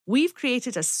we've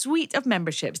created a suite of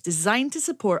memberships designed to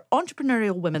support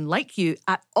entrepreneurial women like you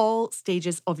at all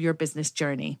stages of your business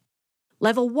journey.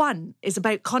 Level 1 is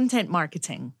about content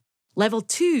marketing. Level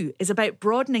 2 is about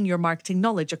broadening your marketing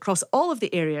knowledge across all of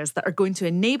the areas that are going to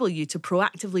enable you to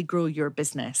proactively grow your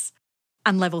business.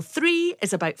 And level 3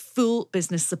 is about full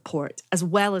business support as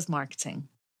well as marketing.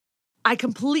 I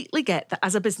completely get that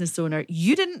as a business owner,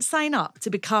 you didn't sign up to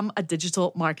become a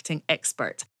digital marketing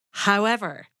expert.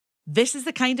 However, this is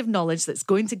the kind of knowledge that's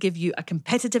going to give you a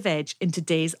competitive edge in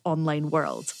today's online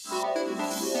world.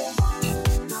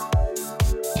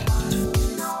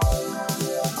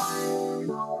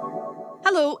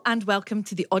 Hello and welcome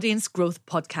to the Audience Growth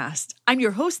Podcast. I'm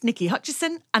your host, Nikki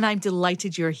Hutchison, and I'm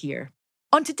delighted you're here.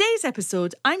 On today's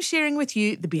episode, I'm sharing with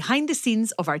you the behind the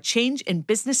scenes of our change in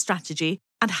business strategy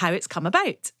and how it's come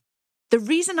about. The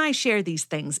reason I share these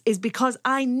things is because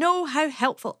I know how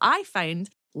helpful I found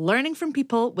learning from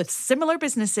people with similar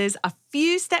businesses a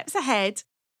few steps ahead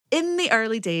in the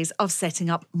early days of setting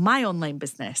up my online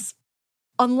business.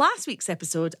 On last week's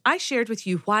episode, I shared with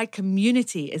you why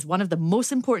community is one of the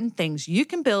most important things you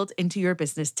can build into your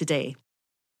business today.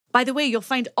 By the way, you'll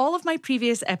find all of my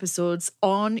previous episodes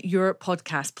on your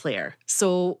podcast player,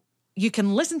 so you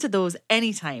can listen to those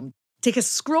anytime. Take a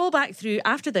scroll back through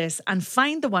after this and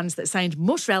find the ones that sound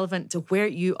most relevant to where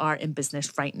you are in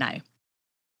business right now.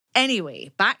 Anyway,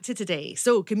 back to today.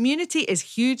 So community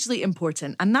is hugely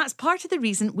important, and that's part of the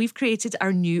reason we've created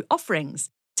our new offerings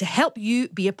to help you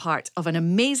be a part of an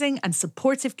amazing and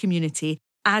supportive community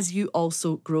as you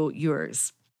also grow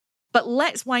yours. But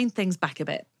let's wind things back a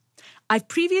bit. I've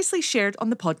previously shared on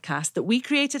the podcast that we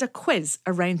created a quiz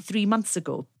around 3 months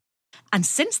ago. And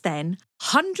since then,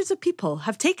 hundreds of people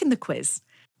have taken the quiz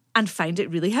and found it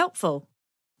really helpful.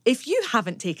 If you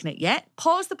haven't taken it yet,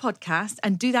 pause the podcast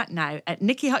and do that now at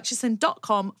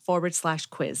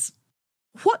nikkihutchison.com/quiz.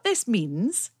 What this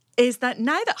means is that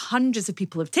now that hundreds of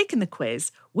people have taken the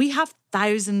quiz, we have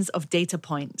thousands of data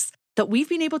points that we've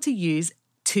been able to use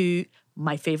to,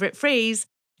 my favourite phrase,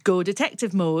 go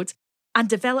detective mode, and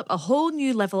develop a whole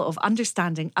new level of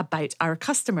understanding about our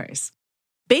customers.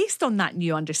 Based on that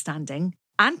new understanding,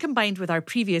 and combined with our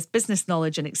previous business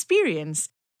knowledge and experience,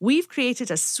 we've created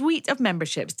a suite of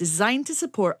memberships designed to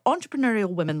support entrepreneurial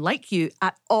women like you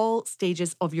at all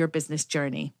stages of your business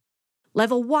journey.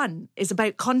 Level 1 is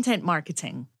about content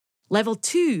marketing. Level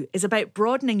 2 is about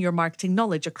broadening your marketing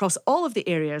knowledge across all of the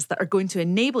areas that are going to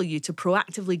enable you to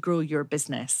proactively grow your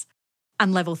business.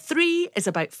 And level 3 is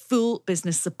about full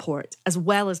business support as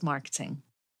well as marketing.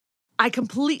 I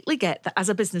completely get that as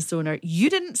a business owner,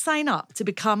 you didn't sign up to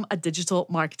become a digital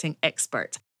marketing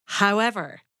expert.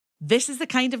 However, this is the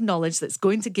kind of knowledge that's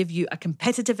going to give you a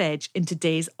competitive edge in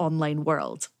today's online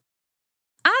world.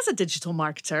 As a digital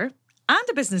marketer and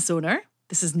a business owner,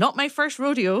 this is not my first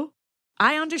rodeo.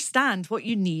 I understand what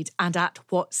you need and at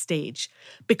what stage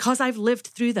because I've lived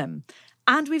through them.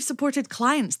 And we've supported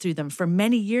clients through them for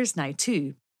many years now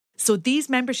too. So these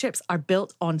memberships are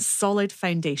built on solid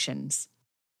foundations.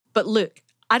 But look,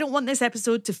 I don't want this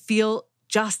episode to feel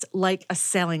just like a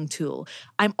selling tool.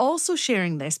 I'm also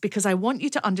sharing this because I want you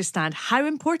to understand how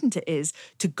important it is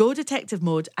to go detective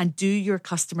mode and do your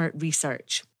customer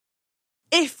research.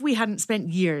 If we hadn't spent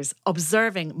years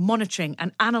observing, monitoring,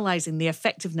 and analysing the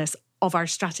effectiveness of our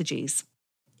strategies,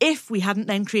 if we hadn't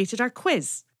then created our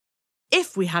quiz,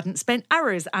 if we hadn't spent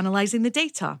hours analysing the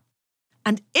data,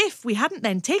 and if we hadn't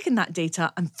then taken that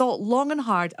data and thought long and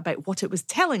hard about what it was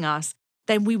telling us,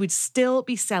 then we would still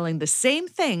be selling the same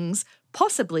things,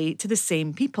 possibly to the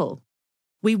same people.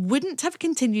 We wouldn't have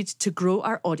continued to grow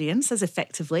our audience as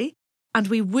effectively, and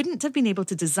we wouldn't have been able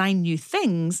to design new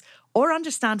things or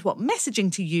understand what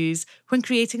messaging to use when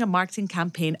creating a marketing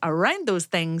campaign around those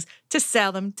things to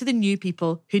sell them to the new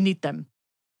people who need them.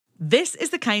 This is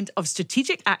the kind of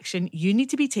strategic action you need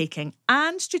to be taking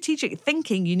and strategic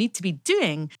thinking you need to be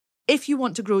doing if you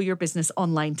want to grow your business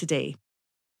online today.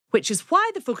 Which is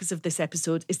why the focus of this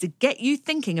episode is to get you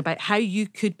thinking about how you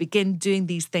could begin doing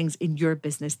these things in your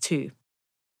business too.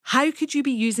 How could you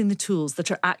be using the tools that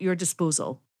are at your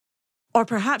disposal? Or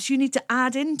perhaps you need to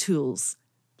add in tools,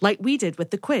 like we did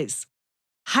with the quiz.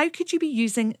 How could you be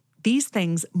using these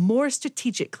things more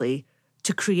strategically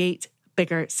to create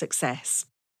bigger success?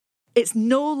 It's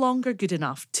no longer good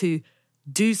enough to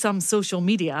do some social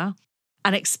media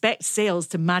and expect sales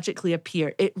to magically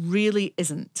appear. It really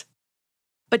isn't.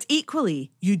 But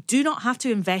equally, you do not have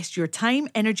to invest your time,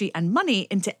 energy, and money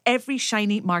into every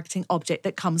shiny marketing object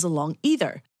that comes along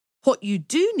either. What you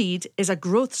do need is a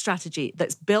growth strategy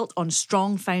that's built on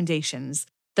strong foundations,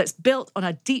 that's built on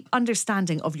a deep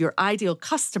understanding of your ideal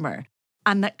customer,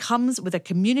 and that comes with a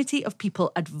community of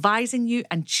people advising you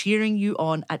and cheering you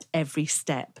on at every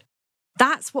step.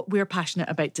 That's what we're passionate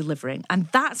about delivering, and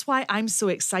that's why I'm so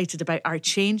excited about our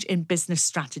change in business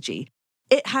strategy.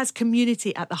 It has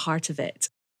community at the heart of it.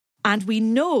 And we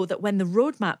know that when the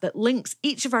roadmap that links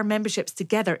each of our memberships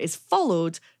together is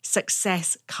followed,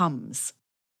 success comes.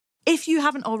 If you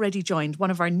haven't already joined one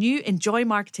of our new Enjoy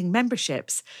Marketing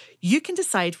memberships, you can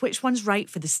decide which one's right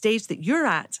for the stage that you're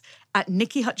at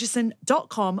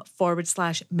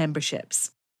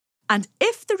nikkihutchison.com/memberships. And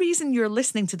if the reason you're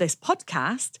listening to this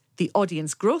podcast, the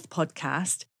Audience Growth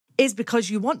Podcast, is because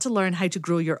you want to learn how to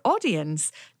grow your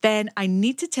audience, then I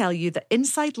need to tell you that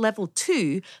inside Level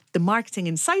 2, the Marketing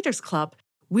Insiders Club,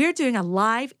 we're doing a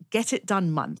live Get It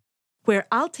Done month, where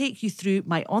I'll take you through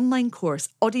my online course,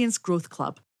 Audience Growth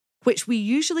Club, which we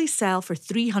usually sell for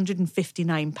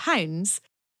 £359.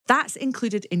 That's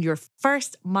included in your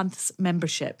first month's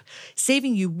membership,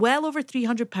 saving you well over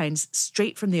 £300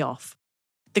 straight from the off.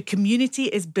 The community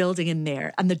is building in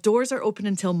there and the doors are open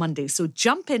until Monday. So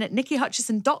jump in at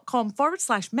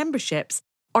nikkihutchison.com/memberships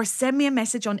or send me a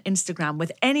message on Instagram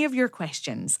with any of your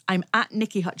questions. I'm at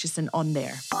Nikki Hutchison on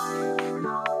there.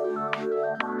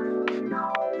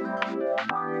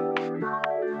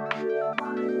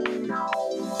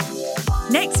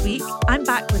 Next week, I'm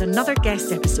back with another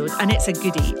guest episode and it's a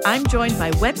goodie. I'm joined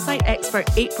by website expert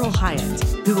April Hyatt,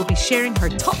 who will be sharing her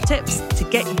top tips to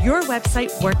get your website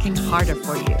working harder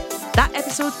for you. That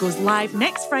episode goes live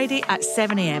next Friday at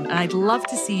 7 a.m. and I'd love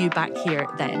to see you back here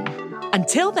then.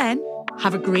 Until then,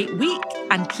 have a great week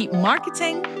and keep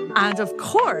marketing. And of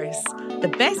course, the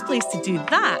best place to do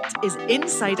that is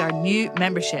inside our new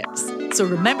memberships. So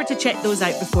remember to check those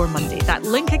out before Monday. That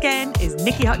link again is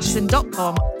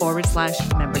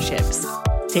nikkihutchison.com/memberships.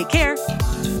 Take care.